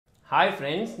Hi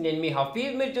friends, నేను మీ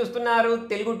హఫీజ్. మీరు చూస్తున్నారు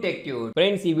తెలుగు టెక్ ట్యూబ్.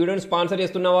 ఫ్రెండ్స్, ఈ వీడియోని స్పాన్సర్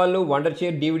చేస్తున్న వాళ్ళు wonder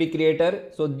share DVD creator.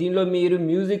 So దీనిలో మీరు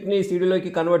మ్యూజిక్ని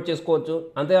సీడీలోకి కన్వర్ట్ చేసుకోవచ్చు.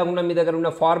 అంతేకాకుండా మీ దగ్గర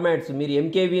ఉన్న ఫార్మాట్స్ మీరు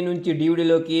MKV నుంచి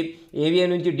DVDలోకి, AVI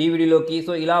నుంచి DVDలోకి,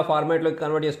 సో ఇలా ఫార్మాట్లోకి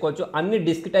కన్వర్ట్ చేసుకోవచ్చు. అన్ని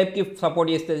డిస్క్ టైప్కి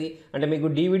సపోర్ట్ చేస్తుంది. అంటే మీకు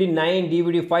DVD 9,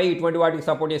 DVD 5 ఇటువంటి వాటికి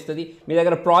సపోర్ట్ చేస్తుంది. మీ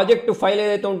దగ్గర ప్రాజెక్ట్ ఫైల్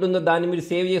ఏదైతే ఉంటుందో దాన్ని మీరు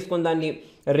సేవ్ చేసుకొని దాన్ని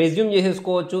రెజ్యూమ్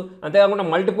చేసేసుకోవచ్చు. అంతేకాకుండా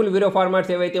మల్టిపుల్ వీడియో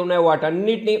ఫార్మాట్స్ ఏవైతే ఉన్నాయో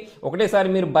వాటన్నిటిని ఒకటేసారి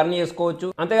మీరు బర్న్ చేసుకోవచ్చు.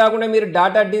 అంతేకాకుండా మీరు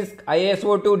data disc,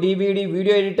 ISO2, DVD,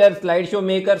 video editor, slide show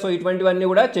maker, so ఇటువంటివన్నీ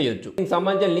కూడా చేయొచ్చు. దీనికి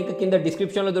సంబంధించిన లింక్ కింద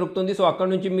డిస్క్రిప్షన్లో దొరుకుతుంది. సో అక్కడ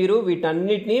నుంచి మీరు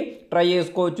వీటన్నిటిని ట్రై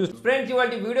చేసుకోవచ్చు. ఫ్రెండ్స్,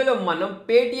 ఇవాళ వీడియోలో మనం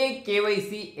పేటిఎం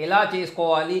KYC ఎలా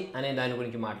చేసుకోవాలి అనే దాని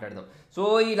గురించి మాట్లాడదాం. సో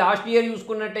ఈ లాస్ట్ ఇయర్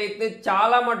చూసుకున్నట్టయితే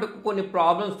చాలా మటుకు కొన్ని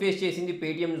ప్రాబ్లమ్స్ ఫేస్ చేసింది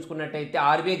పేటిఎం. చూసుకున్నట్టయితే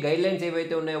RBI గైడ్లైన్స్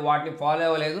ఏవైతే ఉన్నాయో వాటిని ఫాలో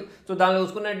అవ్వలేదు. సో దానిలో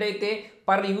చూసుకున్నట్టయితే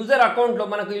పర్ యూజర్ అకౌంట్లో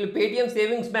మనకు వీళ్ళు పేటిఎం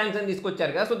సేవింగ్స్ బ్యాంక్స్ అని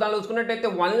తీసుకొచ్చారు కదా. సో దానిలో చూసుకున్నట్టయితే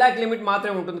 1 lakh లిమిట్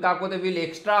మాత్రమే ఉంటుంది. కాకపోతే వీళ్ళు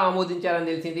ఎక్స్ట్రా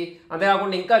ఆమోదించారని తెలిసింది.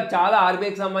 అంతేకాకుండా ఇంకా చాలా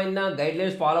RBIకి సంబంధించిన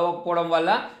గైడ్లైన్స్ ఫాలో అవ్వకపోవడం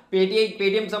వల్ల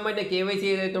పేటిఎంకి సంబంధించిన KYC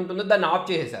ఏదైతే ఉంటుందో దాన్ని ఆఫ్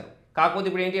చేసేశారు. కాకపోతే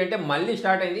ఇప్పుడు ఏంటి అంటే మళ్ళీ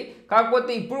స్టార్ట్ అయింది.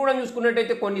 కాకపోతే ఇప్పుడు కూడా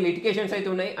చూసుకున్నట్టయితే కొన్ని లిటికేషన్స్ అయితే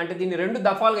ఉన్నాయి. అంటే దీన్ని 2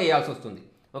 దఫాలుగా వేయాల్సి వస్తుంది.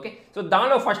 ఓకే, సో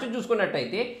దానిలో ఫస్ట్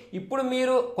చూసుకున్నట్టయితే ఇప్పుడు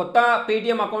మీరు కొత్త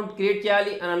పేటిఎం అకౌంట్ క్రియేట్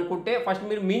చేయాలి అని అనుకుంటే ఫస్ట్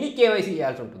మీరు మినీ KYC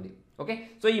చేయాల్సి ఉంటుంది. ఓకే,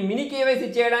 సో ఈ మినీ KYC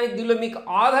చేయడానికి దీనిలో మీకు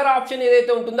ఆధార్ ఆప్షన్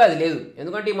ఏదైతే ఉంటుందో అది లేదు.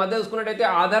 ఎందుకంటే ఈ మధ్య చూసుకున్నట్టయితే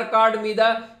ఆధార్ కార్డు మీద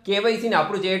KYCని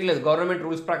అప్రూవ్ చేయట్లేదు గవర్నమెంట్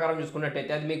రూల్స్ ప్రకారం.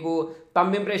 చూసుకున్నట్టయితే అది మీకు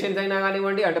థంబ్ ఇంప్రెషన్స్ అయినా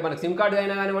కానివ్వండి, అంటే మనకు సిమ్ కార్డు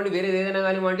అయినా కానివ్వండి, వేరేది ఏదైనా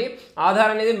కానివ్వండి,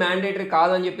 ఆధార్ అనేది మ్యాండేటరీ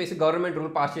కాదని చెప్పేసి గవర్నమెంట్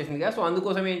రూల్ పాస్ చేసింది కదా. సో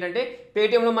అందుకోసం ఏంటంటే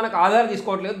పేటిఎంలో మనకు ఆధార్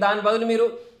తీసుకోవట్లేదు. దాని బదులు మీరు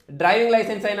డ్రైవింగ్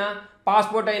లైసెన్స్ అయినా,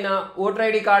 పాస్పోర్ట్ అయినా, ఓటర్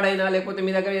ID కార్డ్ అయినా, లేకపోతే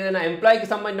మీ దగ్గర ఏదైనా ఎంప్లాయీకి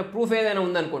సంబంధించిన ప్రూఫ్ ఏదైనా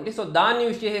ఉందనుకోండి, సో దాన్ని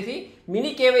యూజ్ చేసేసి మినీ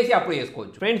KYC అప్రూవ్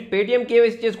చేసుకోవచ్చు. ఫ్రెండ్స్, పేటిఎం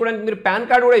KYC చేసుకోవడానికి మీరు పాన్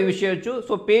కార్డ్ కూడా యూజ్ చేయొచ్చు.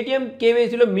 సో పేటిఎం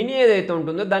KYCలో మినీ ఏదైతే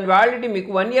ఉంటుందో దాని వ్యాలిడిటీ మీకు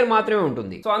 1 year మాత్రమే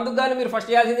ఉంటుంది. సో అందుకు కానీ మీరు ఫస్ట్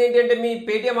చేయాల్సింది ఏంటంటే మీ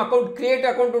పేటిఎం అకౌంట్ క్రియేట్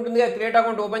అకౌంట్ ఉంటుంది కదా, క్రియేట్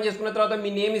అకౌంట్ ఓపెన్ చేసుకున్న తర్వాత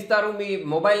మీ నేమ్ ఇస్తారు, మీ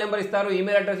మొబైల్ నెంబర్ ఇస్తారు,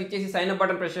 ఈమెయిల్ అడ్రస్ ఇచ్చేసి సైన్ అప్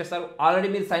బటన్ ప్రెస్ చేస్తారు. ఆల్రెడీ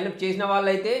మీరు సైన్ అప్ చేసిన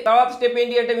వాళ్ళైతే తర్వాత స్టెప్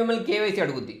ఏంటి అంటే మిమ్మల్ని KYC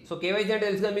అడుగుద్ది. సో KYC అంటే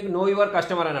తెలుసు కదా మీకు, నో యువర్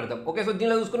కస్టమర్ అని అర్థం. ఓకే, సో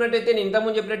దీనిలో చూసుకున్నట్టయితే నేను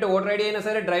ఇంతకుముందు చెప్పినట్టు ఓటర్ ID అయినా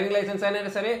సరే, డ్రైవింగ్ లైసెన్స్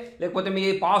అయినా సరే, లేకపోతే మీ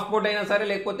పాస్పోర్ట్ అయినా సరే,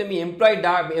 లేకపోతే మీ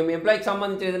ఎంప్లాయీకి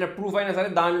సంబంధించిన ఏదైనా ప్రూఫ్ అయినా సరే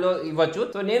దానిలో ఇవ్వచ్చు.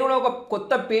 సో నేను కూడా ఒక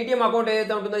కొత్త పేటిఎం అకౌంట్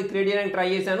ఏదైతే ఉంటుందో అది క్రియేట్ చేయడానికి ట్రై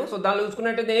చేశాను. సో దానిలో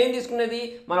చూసుకున్నట్టయితే నేను తీసుకున్నది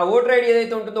మన ఓటర్ ID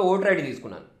ఏదైతే ఉంటుందో ఓటర్ ID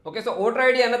తీసుకున్నాను. ఓకే, సో ఓటర్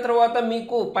ID అన్న తర్వాత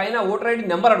మీకు పైన voter ID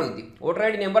number అడుగుద్ది. Voter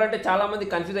ID number అంటే చాలా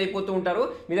మంది కన్ఫ్యూజ్ అయిపోతూ ఉంటారు.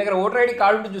 మీ దగ్గర ఓటర్ ID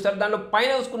కార్డు ఉంటుంది చూసారు, దానిలో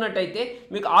పైన చూసుకున్నట్టయితే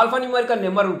మీకు ఆల్ఫా న్యూమరికల్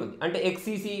నెంబర్ ఉంటుంది. అంటే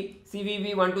XCC CVV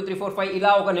 1 2 3 4 5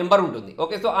 ఇలా ఒక నెంబర్ ఉంటుంది.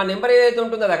 ఓకే, సో ఆ నెంబర్ ఏదైతే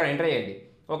ఉంటుందో అది అక్కడ ఎంటర్ చేయండి.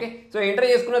 ఓకే, సో ఎంటర్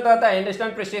చేసుకున్న తర్వాత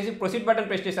అండర్స్టాండ్ ప్రెస్ చేసి ప్రొసీడ్ బటన్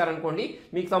ప్రెస్ చేశారనుకోండి,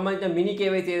 మీకు సంబంధించిన మినీ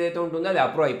KYC ఏదైతే ఉంటుందో అది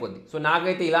అప్రూవ్ అయిపోద్ది. సో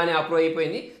నాకైతే ఇలానే అప్రూవ్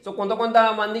అయిపోయింది. సో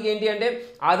కొంతమందికి ఏంటి అంటే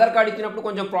ఆధార్ కార్డు ఇచ్చినప్పుడు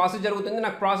కొంచెం ప్రాసెస్ జరుగుతుంది.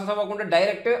 నాకు ప్రాసెస్ అవ్వకుండా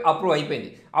డైరెక్ట్ అప్రూవ్ అయిపోయింది.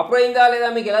 అప్రూవ్ అయిందా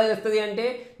లేదా మీకు ఎలా తెలుస్తుంది అంటే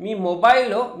మీ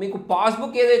మొబైల్లో మీకు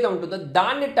పాస్బుక్ ఏదైతే ఉంటుందో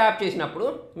దాన్ని ట్యాప్ చేసినప్పుడు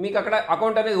మీకు అక్కడ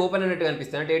అకౌంట్ అనేది ఓపెన్ అయినట్టు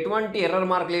కనిపిస్తుంది. అంటే ఎటువంటి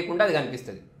ఎర్రర్ మార్క్ లేకుండా అది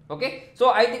కనిపిస్తుంది. ఓకే, సో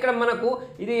అయితే ఇక్కడ మనకు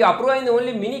ఇది అప్రూవ్ అయింది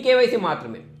ఓన్లీ మినీ KYC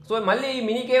మాత్రమే. సో మళ్ళీ ఈ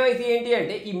మినీ KYC ఏంటి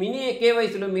అంటే ఈ మినీ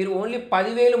KYCలో మీరు ఓన్లీ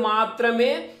 10,000 మాత్రమే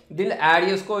దీన్ని యాడ్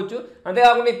చేసుకోవచ్చు.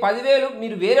 అంతేకాకుండా ఈ 10,000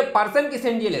 మీరు వేరే పర్సన్కి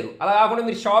సెండ్ చేయలేరు. అలా కాకుండా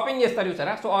మీరు షాపింగ్ చేస్తారు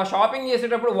చూసారా, సో ఆ షాపింగ్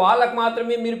చేసేటప్పుడు వాళ్ళకి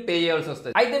మాత్రమే మీరు పే చేయాల్సి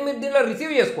వస్తుంది. అయితే మీరు దీనిలో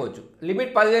రిసీవ్ చేసుకోవచ్చు.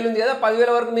 లిమిట్ 10,000 ఉంది కదా,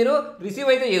 10,000 వరకు మీరు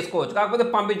రిసీవ్ అయితే చేసుకోవచ్చు, కాకపోతే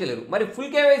పంపించలేరు. మరి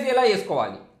ఫుల్ KYC ఎలా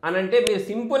చేసుకోవాలి అని అంటే మీరు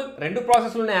సింపుల్ 2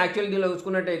 ప్రాసెస్లు ఉన్నాయి యాక్చువల్. దీనిలో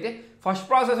చూసుకున్నట్టయితే ఫస్ట్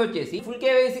ప్రాసెస్ వచ్చేసి ఫుల్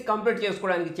KYC కంప్లీట్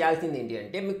చేసుకోవడానికి చేయాల్సింది ఏంటి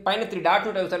అంటే మీకు పైన 3 డాట్స్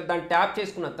ఉంటాయి సార్, దాన్ని ట్యాప్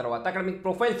చేసుకున్న తర్వాత అక్కడ మీకు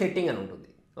ప్రొఫైల్ సెట్టింగ్ అని ఉంటుంది.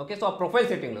 ఓకే, సో ఆ ప్రొఫైల్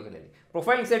సెట్టింగ్లోకి వెళ్ళండి.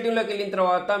 ప్రొఫైల్ సెట్టింగ్లోకి వెళ్ళిన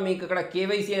తర్వాత మీకు అక్కడ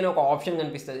KYC అనే ఒక ఆప్షన్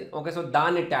కనిపిస్తుంది. ఓకే, సో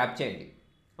దాన్ని ట్యాప్ చేయండి.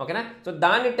 ఓకేనా, సో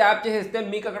దాన్ని ట్యాప్ చేసేస్తే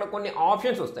మీకు అక్కడ కొన్ని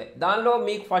ఆప్షన్స్ వస్తాయి. దానిలో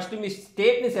మీకు ఫస్ట్ మీ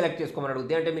స్టేట్ని సెలెక్ట్ చేసుకోమని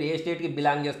అడుగుతుంది. అంటే మీరు ఏ స్టేట్కి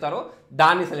బిలాంగ్ చేస్తారో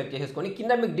దాన్ని సెలెక్ట్ చేసుకొని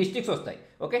కింద మీకు డిస్ట్రిక్ట్స్ వస్తాయి.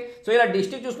 ఓకే, సో ఇలా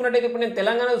డిస్ట్రిక్ట్ చూసుకున్నట్టయితే ఇప్పుడు నేను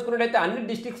తెలంగాణ చూసుకున్నట్టయితే అన్ని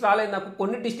డిస్ట్రిక్ట్స్ రాలేదు, నాకు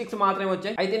కొన్ని డిస్ట్రిక్ట్స్ మాత్రమే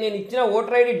వచ్చాయి. అయితే నేను ఇచ్చిన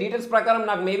ఓటర్ ID డీటెయిల్స్ ప్రకారం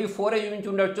నాకు మేబీ 4 చూపించి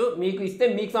ఉండొచ్చు. మీకు ఇస్తే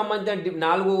మీకు సంబంధించిన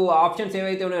 4 ఆప్షన్స్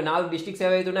ఏవైతే ఉన్నాయో, 4 డిస్ట్రిక్ట్స్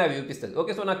ఏవైతే ఉన్నాయో అవి చూపిస్తుంది.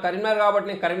 ఓకే, సో నాకు కరీంనగర్ కాబట్టి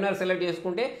నేను కరీంనగర్ సెలెక్ట్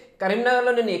చేసుకుంటే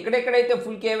కరీంనగర్లో నేను ఎక్కడెక్కడైతే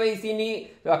ఫుల్ KYCని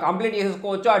కంప్లీట్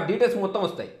చేసుకోవచ్చో ఆ డీటెయిల్స్ మొత్తం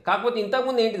వస్తాయి. కాకపోతే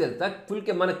ఇంతకుముందు ఏంటి తెలుసా,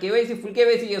 మన ఫుల్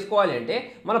KYC చేసుకోవాలి అంటే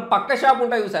మన పక్క షాప్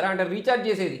ఉంటాయి చూసారా, అంటే రీఛార్జ్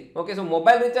చేసేది. ఓకే, సో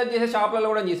మొబైల్ రీఛార్జ్ చేసే షాప్లలో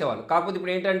కూడా చేసేవాళ్ళు. కాకపోతే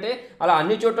ఇప్పుడు ఏంటంటే అలా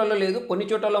అన్ని చోట్లలో లేదు, కొన్ని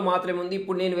చోట్లలో మాత్రమే ఉంది.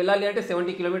 ఇప్పుడు నేను వెళ్ళాలి అంటే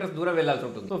 70 kilometers దూరం వెళ్ళాల్సి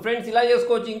ఉంటుంది. సో ఫ్రెండ్స్, ఇలా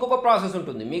చేసుకోవచ్చు. ఇంకొక ప్రాసెస్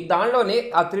ఉంటుంది. మీకు దానిలోనే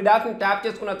ఆ 3 డాట్స్ని ట్యాప్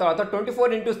చేసుకున్న తర్వాత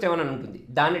 24/7 అని ఉంటుంది,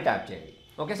 దాన్ని ట్యాప్ చేయండి.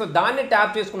 ఓకే, సో దాన్ని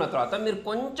ట్యాప్ చేసుకున్న తర్వాత మీరు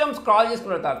కొంచెం స్క్రాల్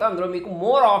చేసుకున్న తర్వాత అందులో మీకు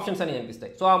మోర్ ఆప్షన్స్ అని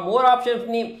కనిపిస్తాయి. సో ఆ మోర్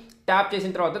ఆప్షన్స్ని ట్యాప్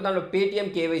చేసిన తర్వాత దానిలో పేటీఎం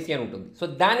కేవైసీ అని ఉంటుంది. సో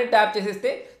దాన్ని ట్యాప్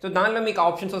చేసేస్తే సో దానిలో మీకు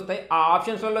ఆప్షన్స్ వస్తాయి. ఆ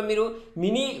ఆప్షన్స్లలో మీరు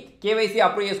మినీ కేవైసీ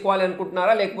అప్రూవ్ చేసుకోవాలి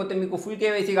అనుకుంటున్నారా, లేకపోతే మీకు ఫుల్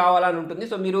కేవైసీ కావాలని ఉంటుంది.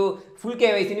 సో మీరు ఫుల్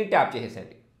కేవైసీని ట్యాప్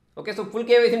చేసేసండి. ఓకే, సో ఫుల్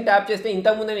కేవైసీని ట్యాప్ చేస్తే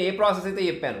ఇంతకుముందు నేను ఏ ప్రాసెస్ అయితే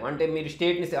చెప్పాను, అంటే మీరు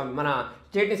మన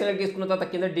స్టేట్ని సెలెక్ట్ చేసుకున్న తర్వాత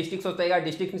కింద డిస్ట్రిక్ట్స్ వస్తాయి. ఆ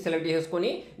డిస్ట్రిక్ట్ని సెలెక్ట్ చేసుకొని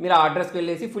మీరు ఆ అడ్రస్కి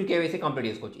వెళ్ళేసి ఫుల్ కేవైసీ కంప్లీట్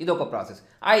చేసుకోవచ్చు. ఇది ఒక ప్రాసెస్.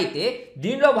 అయితే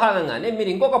దీనిలో భాగంగానే మీరు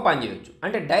ఇంకొక పని చేయొచ్చు.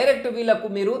 అంటే డైరెక్ట్ వీళ్ళకు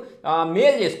మీరు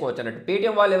మెయిల్ చేసుకోవచ్చు అన్నట్టు.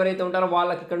 పేటీఎం వాళ్ళు ఎవరైతే ఉంటారో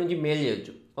వాళ్ళకి ఇక్కడ నుంచి మెయిల్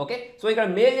చేయొచ్చు. ఓకే, సో ఇక్కడ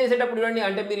మెయిల్ చేసేటప్పుడు చూడండి,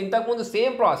 అంటే మీరు ఇంతకుముందు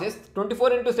సేమ్ ప్రాసెస్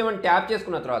 24/7 ట్యాప్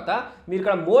చేసుకున్న తర్వాత మీరు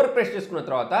ఇక్కడ మోర్ ప్రెస్ చేసుకున్న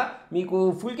తర్వాత మీకు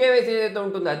ఫుల్ కేవైసీ ఏదైతే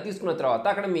ఉంటుందో అది తీసుకున్న తర్వాత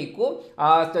అక్కడ మీకు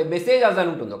మెసేజ్ అజ్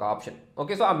అని ఉంటుంది ఒక ఆప్షన్.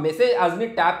 ఓకే, సో ఆ మెసేజ్ అజ్ని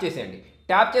ట్యాప్ చేసేయండి.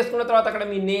 ట్యాప్ చేసుకున్న తర్వాత అక్కడ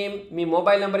మీ నేమ్, మీ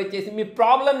మొబైల్ నెంబర్ ఇచ్చేసి మీ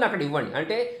ప్రాబ్లమ్ని అక్కడ ఇవ్వండి.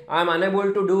 అంటే I'm honourable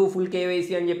to do full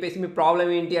KYC అని చెప్పేసి మీ ప్రాబ్లం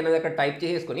ఏంటి అనేది అక్కడ టైప్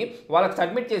చేసేసుకొని వాళ్ళకి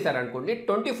సబ్మిట్ చేశారనుకోండి,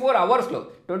 24 అవర్స్లో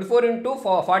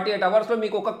 24/48 అవర్స్లో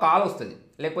మీకు ఒక కాల్ వస్తుంది,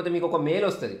 లేకపోతే మీకు ఒక మెయిల్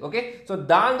వస్తుంది. ఓకే, సో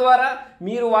దాని ద్వారా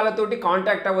మీరు వాళ్ళతోటి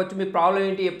కాంటాక్ట్ అవ్వచ్చు, మీ ప్రాబ్లం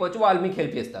ఏంటి చెప్పొచ్చు, వాళ్ళు మీకు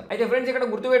హెల్ప్ చేస్తారు. అయితే ఫ్రెండ్స్ ఇక్కడ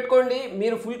గుర్తుపెట్టుకోండి,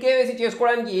 మీరు ఫుల్ కేవైసీ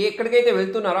చేసుకోవడానికి ఎక్కడికైతే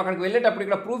వెళ్తున్నారో అక్కడికి వెళ్ళేటప్పుడు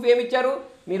ఇక్కడ ప్రూఫ్ ఏమి ఇచ్చారు,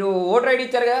 మీరు ఓటర్ ఐడి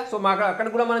ఇచ్చారు కదా. సో మాకు అక్కడ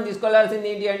కూడా మనం తీసుకోవాల్సింది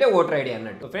ఏంటి అంటే ఓటర్ ఐడి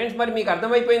అన్నట్టు. ఫ్రెండ్స్ మరి మీకు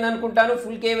అర్థమైపోయింది అనుకుంటాను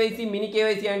ఫుల్ కేవైసీ మినీ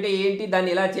కేవైసీ అంటే ఏంటి,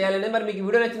 దాన్ని ఎలా చేయాలని. మరి మీకు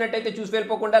వీడియో నచ్చినట్టయితే చూసి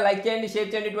వెళ్ళిపోకుండా లైక్ చేయండి,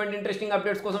 షేర్ చేయండి. ఇటువంటి ఇంట్రెస్టింగ్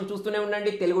అప్డేట్స్ కోసం చూస్తూనే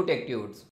ఉండండి తెలుగు టెక్ ట్యూట్స్.